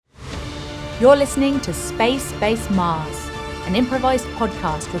You're listening to Space Base Mars, an improvised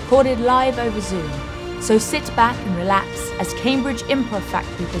podcast recorded live over Zoom. So sit back and relax as Cambridge Improv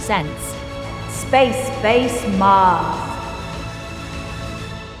Factory presents Space Base Mars.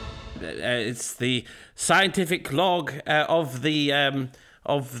 It's the scientific log of the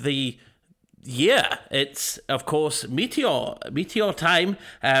year. It's of course meteor time.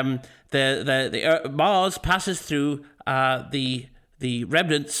 The Mars passes through the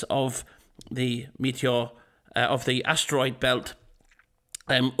remnants of the meteor of the asteroid belt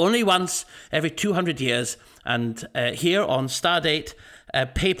only once every 200 years, and here on Stardate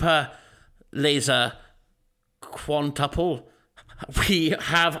Paper Laser Quintuple, we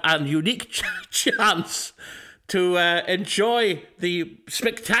have a unique chance to enjoy the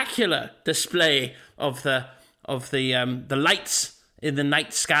spectacular display of the lights in the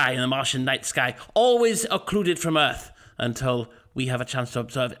night sky, in the Martian night sky, always occluded from Earth until we have a chance to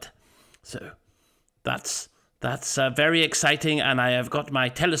observe it. So that's very exciting, and I have got my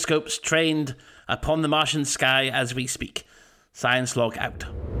telescopes trained upon the Martian sky as we speak. Science log out.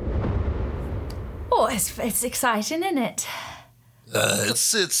 Oh, it's exciting, isn't it?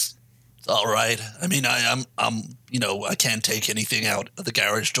 It's all right. I mean, I'm I can't take anything out of the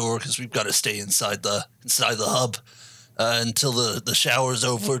garage door because we've got to stay inside the hub until the shower's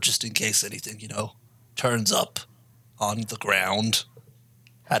over, just in case anything turns up on the ground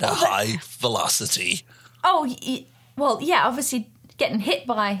at a high velocity. Oh, well, yeah. Obviously, getting hit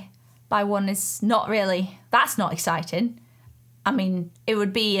by one is not really. That's not exciting. I mean, it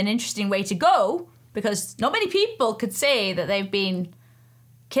would be an interesting way to go, because not many people could say that they've been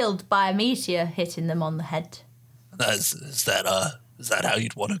killed by a meteor hitting them on the head. Is that how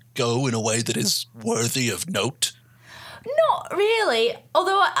you'd want to go in a way that is worthy of note? Not really.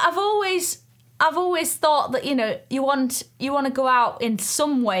 Although I've always thought that you want to go out in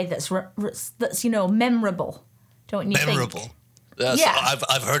some way that's memorable, don't you? Memorable. Think? Yeah. So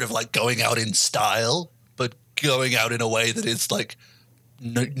I've heard of like going out in style, but going out in a way that is like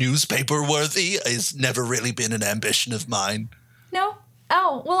newspaper worthy has never really been an ambition of mine. No?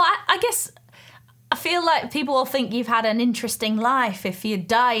 Oh, well, I guess I feel like people will think you've had an interesting life if you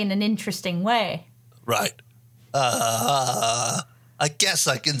die in an interesting way. Right. I guess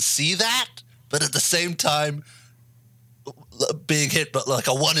I can see that, but at the same time, being hit but like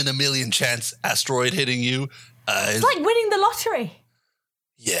a 1 in a million chance asteroid hitting you it's like winning the lottery.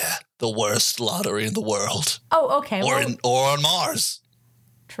 Yeah, the worst lottery in the world. Oh, okay. Or on Mars.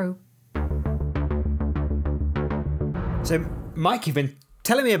 True. So, Mike, you've been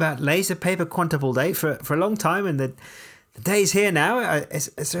telling me about Laser Paper Quintuple Day for a long time, and the day's here now. Is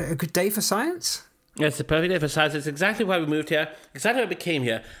it a good day for science? It's a perfect day for science. It's exactly why we moved here, exactly why we came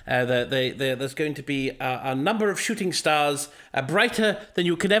here. There's going to be a number of shooting stars brighter than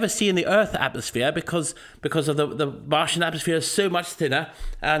you could ever see in the Earth atmosphere because of the Martian atmosphere is so much thinner,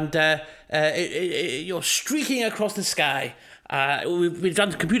 and you're streaking across the sky. We've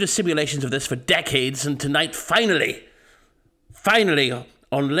done computer simulations of this for decades, and tonight, finally,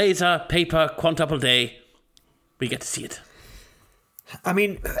 on Laser Paper Quintuple Day, we get to see it. I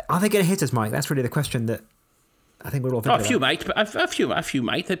mean, are they going to hit us, Mike? That's really the question that I think we're all thinking about. A few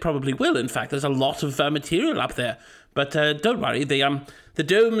might. They probably will. In fact, there's a lot of material up there. But don't worry, the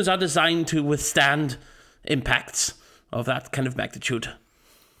domes are designed to withstand impacts of that kind of magnitude.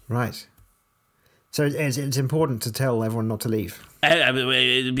 Right. So it's important to tell everyone not to leave.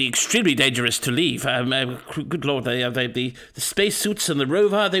 It'd be extremely dangerous to leave. Good Lord, the spacesuits and the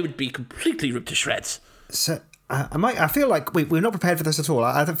rover, they would be completely ripped to shreds. So, Mike, I feel like we're not prepared for this at all.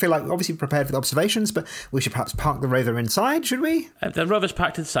 I feel like we're obviously prepared for the observations, but we should perhaps park the rover inside, should we? The rover's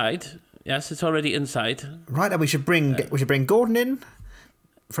parked inside. Yes, it's already inside. Right, and we should bring Gordon in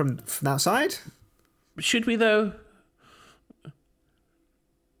from outside. Should we, though?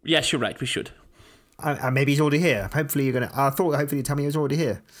 Yes, you're right, we should. Maybe he's already here. Hopefully you'd tell me he was already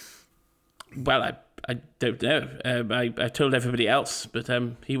here. Well, I don't know. I told everybody else, but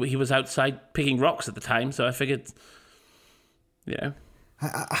he was outside picking rocks at the time, so I figured,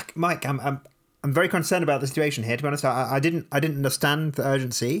 Mike, I'm very concerned about the situation here. To be honest, I didn't understand the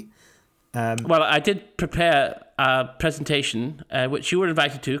urgency. Well, I did prepare a presentation, which you were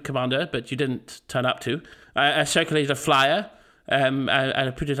invited to, Commander, but you didn't turn up to. I circulated a flyer.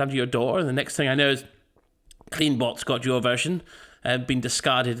 I put it under your door, and the next thing I know is CleanBot's got your version, been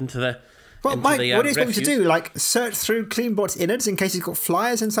discarded into the. Well, Mike, what are you supposed to do? Like, search through CleanBot's innards in case he's got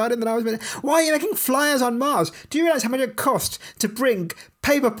flyers inside him that I was... Why are you making flyers on Mars? Do you realise how much it costs to bring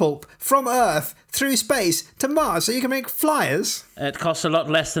paper pulp from Earth through space to Mars so you can make flyers? It costs a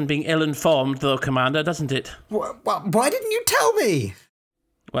lot less than being ill-informed, though, Commander, doesn't it? Why didn't you tell me?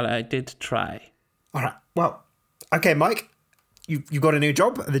 Well, I did try. All right. Well, okay, Mike, you got a new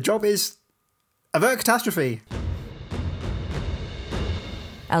job. The job is avert catastrophe.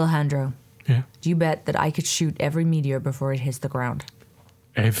 Alejandro, Yeah. do you bet that I could shoot every meteor before it hits the ground?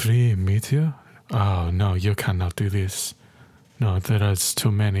 Every meteor? Oh, no, you cannot do this. No, there are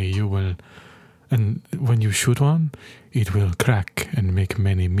too many. You will... And when you shoot one, it will crack and make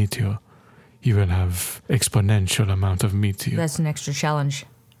many meteor. You will have exponential amount of meteor. That's an extra challenge.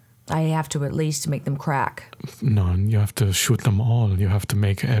 I have to at least make them crack. No, you have to shoot them all. You have to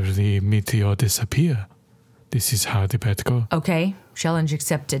make every meteor disappear. This is how the bet go. Okay, challenge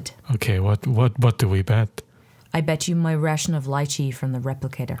accepted. Okay, what do we bet? I bet you my ration of lychee from the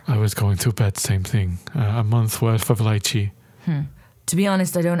replicator. I was going to bet same thing. A month worth of lychee. To be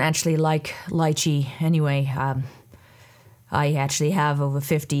honest, I don't actually like lychee anyway. I actually have over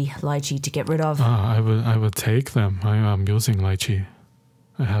 50 lychee to get rid of. I will take them. I'm using lychee.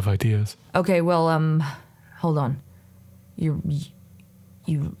 I have ideas. Okay, well, hold on. You're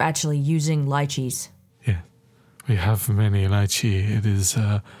actually using lychees. Yeah, we have many lychee. It is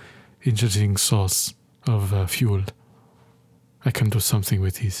interesting source of fuel. I can do something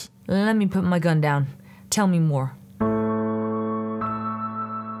with these. Let me put my gun down. Tell me more.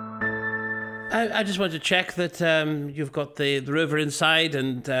 I just wanted to check that you've got the rover inside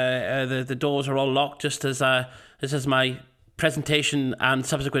and the doors are all locked, just as my presentation and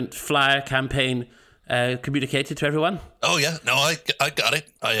subsequent flyer campaign communicated to everyone. Oh yeah, no, I got it.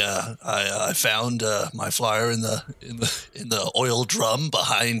 I found my flyer in the oil drum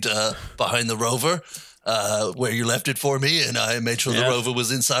behind the rover, where you left it for me, and I made sure the rover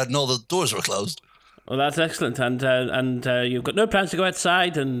was inside and all the doors were closed. Well, that's excellent, and you've got no plans to go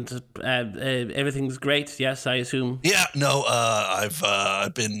outside, and everything's great. Yes, I assume. Yeah, no,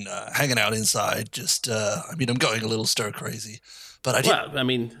 I've been hanging out inside. Just, I'm going a little stir crazy, but I did.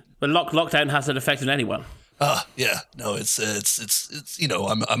 Well, lockdown hasn't affected anyone. Yeah, no, it's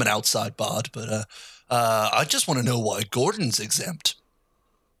I'm an outside bard, but I just want to know why Gordon's exempt.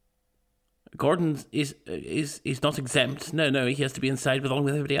 Gordon is not exempt. No, he has to be inside along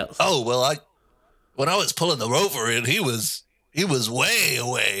with everybody else. Oh well, when I was pulling the rover in, he was way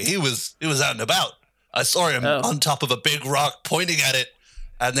away. He was out and about. I saw him on top of a big rock pointing at it,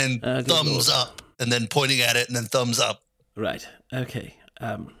 and then thumbs up, and then pointing at it, and then thumbs up. Right. Okay.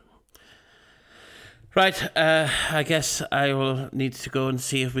 Right. I guess I will need to go and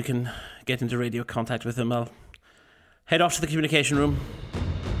see if we can get into radio contact with him. I'll head off to the communication room.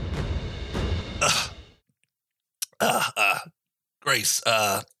 Grace,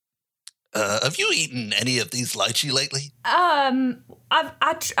 have you eaten any of these lychee lately?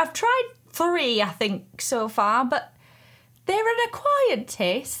 I've tried 3, I think, so far, but they're an acquired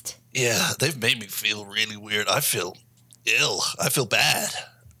taste. Yeah, they've made me feel really weird. I feel ill. I feel bad.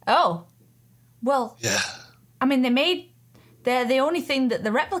 Oh, well. Yeah. I mean, they're the only thing that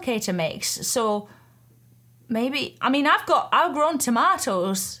the replicator makes, so maybe. I mean, I've grown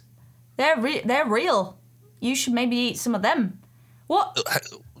tomatoes. They're real. You should maybe eat some of them. What?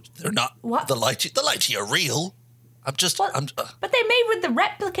 They're not. What? The lychee are real. But they're made with the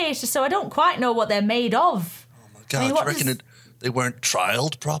replicator, so I don't quite know what they're made of. Oh my god! Do you reckon they weren't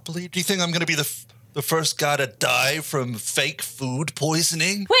trialed properly? Do you think I'm going to be the first guy to die from fake food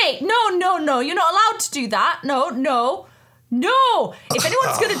poisoning? Wait, no! You're not allowed to do that. No! If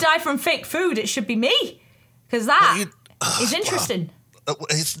anyone's going to die from fake food, it should be me, because that is interesting.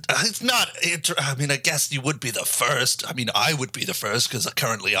 It's not. I mean, I guess you would be the first. I mean, I would be the first because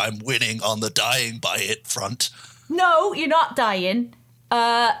currently I'm winning on the dying by it front. No, you're not dying.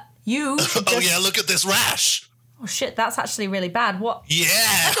 You. Oh yeah, look at this rash. Oh shit, that's actually really bad. What? Yeah.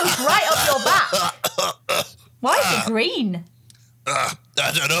 That goes right up your back. Why is it green? I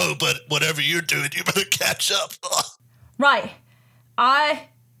don't know, but whatever you're doing, you better catch up. Right.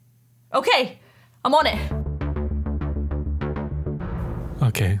 Okay, I'm on it.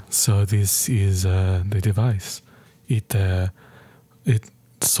 Okay, so this is the device. It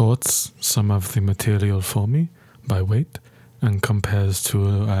sorts some of the material for me by weight and compares to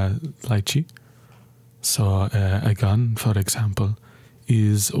lychee. So a gun, for example,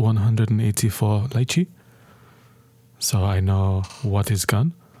 is 184 lychee. So I know what is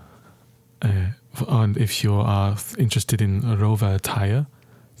gun. And if you are interested in a rover attire,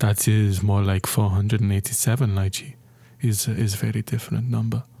 that is more like 487 lychee. Is a very different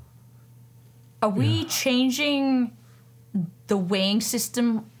number. Are we changing the weighing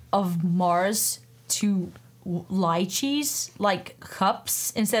system of Mars to lychees, like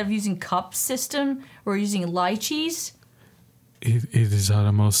cups? Instead of using cup system, we're using lychees? It is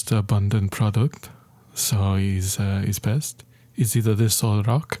our most abundant product, so is best. is either this or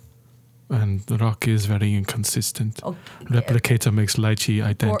rock. And the rock is very inconsistent. Oh, Replicator makes lychee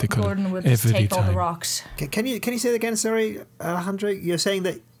identical Gordon will just every take time. all the rocks. Can you say that again? Sorry, Alejandro. You're saying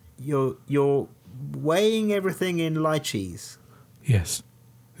that you're weighing everything in lychees. Yes,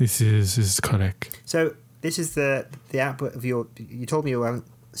 this is correct. So this is the output of your. You told me your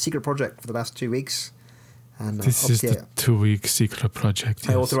secret project for the last 2 weeks, and This is the 2-week secret project.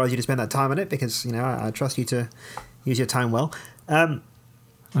 I Yes. authorise you to spend that time on it because I trust you to use your time well.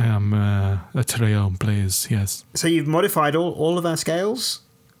 I am a Treo Blaze, yes. So you've modified all of our scales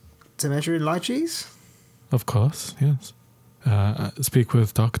to measure in lychees? Of course, yes. Speak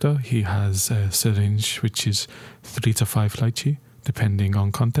with doctor. He has a syringe which is 3 to 5 lychee, depending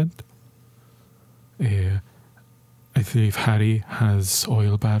on content. I believe Harry has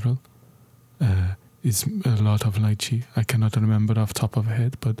oil barrel. Is a lot of lychee. I cannot remember off the top of my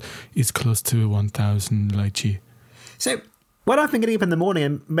head, but it's close to 1,000 lychee. So when I've been getting up in the morning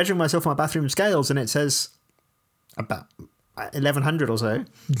and measuring myself on my bathroom scales and it says about 1,100 or so.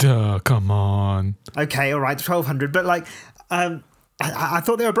 Duh, come on. Okay, all right, 1,200. But I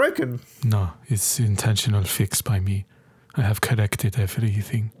thought they were broken. No, it's intentional fix by me. I have corrected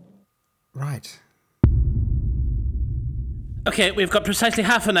everything. Right. Okay, we've got precisely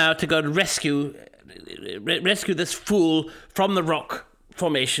half an hour to go and rescue this fool from the rock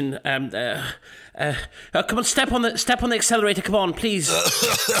formation. Come on, step on the accelerator. Come on, please.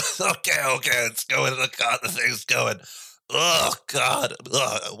 Okay, it's going. God, the thing's going. Oh God,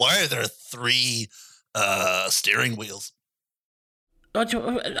 why are there 3 steering wheels? What do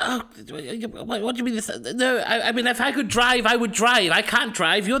you mean? No, I mean, if I could drive, I would drive. I can't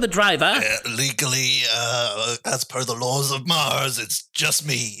drive. You're the driver. Legally, as per the laws of Mars, it's just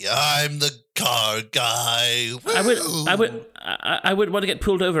me. I'm the car guy. I wouldn't want to get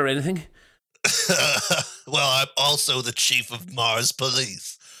pulled over or anything. Well, I'm also the chief of Mars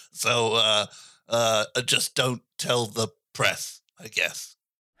Police, so just don't tell the press, I guess.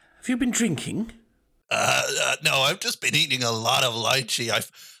 Have you been drinking? No, I've just been eating a lot of lychee.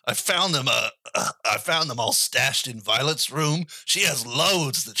 I found them. I found them all stashed in Violet's room. She has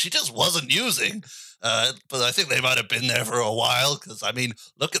loads that she just wasn't using. But I think they might have been there for a while. Because I mean,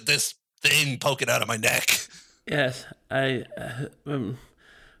 look at this thing poking out of my neck. Yes,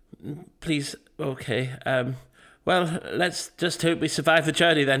 please. Okay. Well, let's just hope we survive the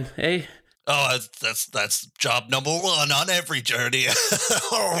journey then, eh? Oh, that's job number 1 on every journey.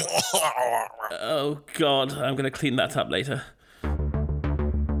 Oh God, I'm gonna clean that up later.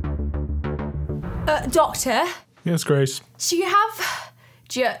 Doctor, Yes, Grace. so you have...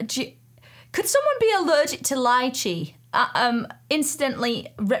 could someone be allergic to lychee? Instantly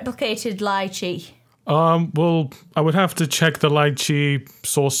replicated lychee? Well, I would have to check the lychee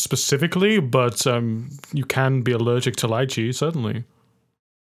source specifically, but you can be allergic to lychee, certainly.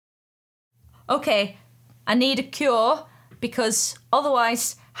 Okay, I need a cure because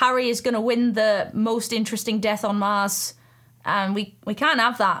otherwise Harry is going to win the most interesting death on Mars, and we can't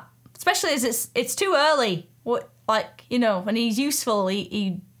have that. Especially as it's too early. When he's useful,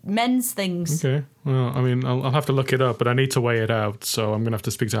 he mends things. Okay. Well, I mean, I'll have to look it up, but I need to weigh it out, so I'm gonna have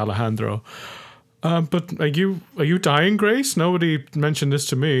to speak to Alejandro. But are you dying, Grace? Nobody mentioned this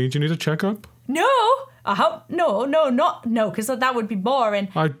to me. Do you need a checkup? No, I hope no, because that would be boring.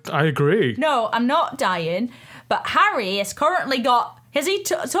 I agree. No, I'm not dying. But Harry has currently got... Has he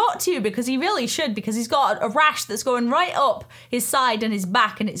talked to you? Because he really should, because he's got a rash that's going right up his side and his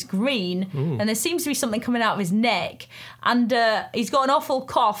back, and it's green. Ooh. And there seems to be something coming out of his neck. And he's got an awful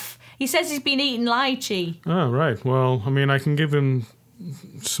cough. He says he's been eating lychee. Oh, right. Well, I mean, I can give him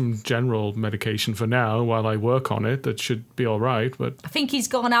some general medication for now while I work on it. That should be all right, but... I think he's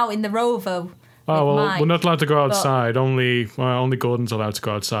gone out in the rover. Oh, well, Mike, we're not allowed to go outside. Only Gordon's allowed to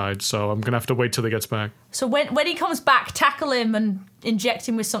go outside, so I'm going to have to wait till he gets back. So when he comes back, tackle him and inject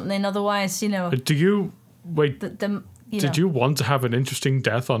him with something, otherwise, Do you... Wait, did you want to have an interesting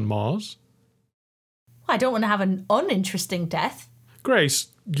death on Mars? I don't want to have an uninteresting death. Grace,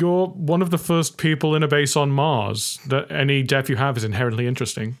 you're one of the first people in a base on Mars. That any death you have is inherently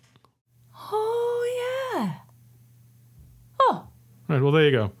interesting. Oh, yeah. Oh. Right, well, there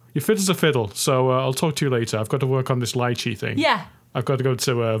you go. You're fit as a fiddle, so I'll talk to you later. I've got to work on this lychee thing. Yeah. I've got to go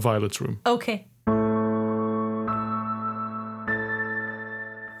to Violet's room. Okay.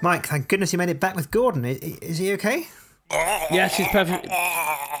 Mike, thank goodness you made it back with Gordon. Is he okay? Yeah, she's perfect.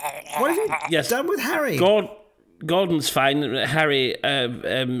 What have you done with Harry? Gordon's fine. Harry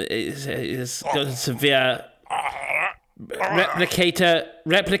is got a severe replicated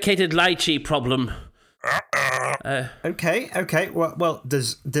lychee problem. Okay. Well,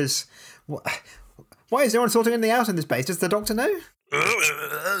 does Why is no one sorting anything out in this base? Does the doctor know?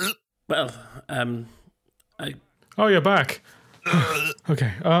 Well, Oh, you're back.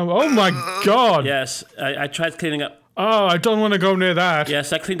 Okay. Oh my God. yes, I tried cleaning up. Oh, I don't want to go near that.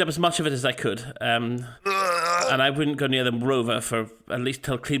 Yes, I cleaned up as much of it as I could. And I wouldn't go near the rover for at least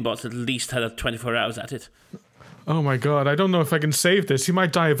till Cleanbots at least had 24 hours at it. Oh my God, I don't know if I can save this. He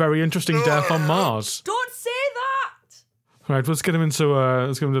might die a very interesting death on Mars. Don't say that! Right, let's get him into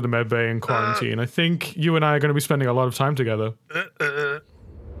the med bay and quarantine. I think you and I are going to be spending a lot of time together.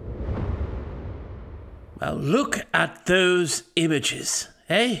 Well, look at those images,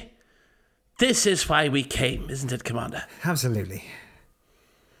 eh? This is why we came, isn't it, Commander? Absolutely.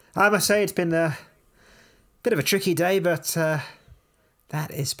 I must say it's been a bit of a tricky day, but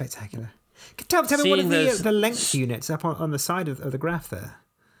that is spectacular. Tell me what are the length units up on the side of the graph there?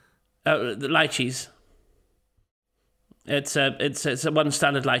 The lychees. It's a one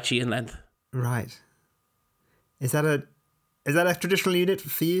standard lychee in length. Right. Is that a traditional unit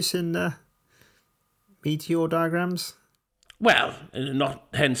for use in meteor diagrams? Well, not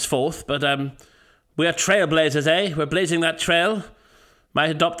henceforth, but we are trailblazers, eh? We're blazing that trail.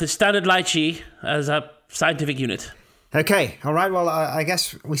 Might adopt the standard lychee as a scientific unit. Okay, all right. Well, I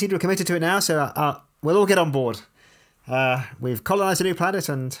guess we seem to have committed to it now, so we'll all get on board. We've colonized a new planet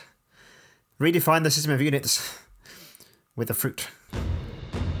and redefined the system of units with the fruit.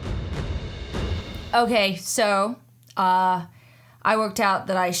 Okay, so I worked out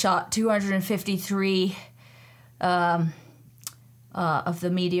that I shot 253 of the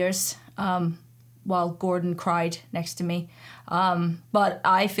meteors while Gordon cried next to me. But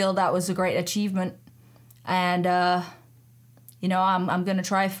I feel that was a great achievement. And, I'm going to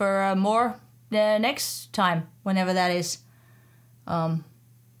try for more next time, whenever that is.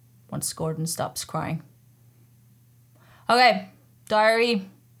 Once Gordon stops crying. Okay, diary.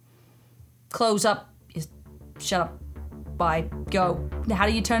 Close up. Shut up. Bye. Go. How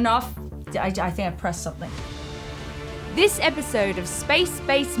do you turn it off? I think I pressed something. This episode of Space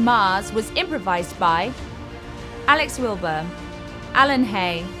Base Mars was improvised by Alex Wilbur, Alan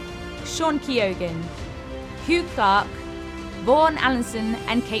Hay, Sean Keoghan, Hugh Clark, Vaughan Allenson,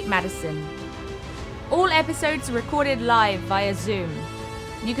 and Kate Madison. All episodes are recorded live via Zoom.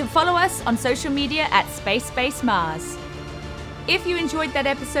 You can follow us on social media at Space Base Mars. If you enjoyed that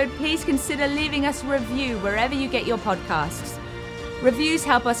episode, please consider leaving us a review wherever you get your podcasts. Reviews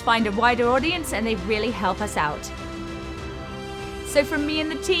help us find a wider audience and they really help us out. So from me and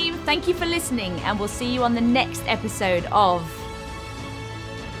the team, thank you for listening, and we'll see you on the next episode of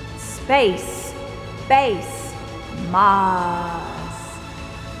Space Base Mars.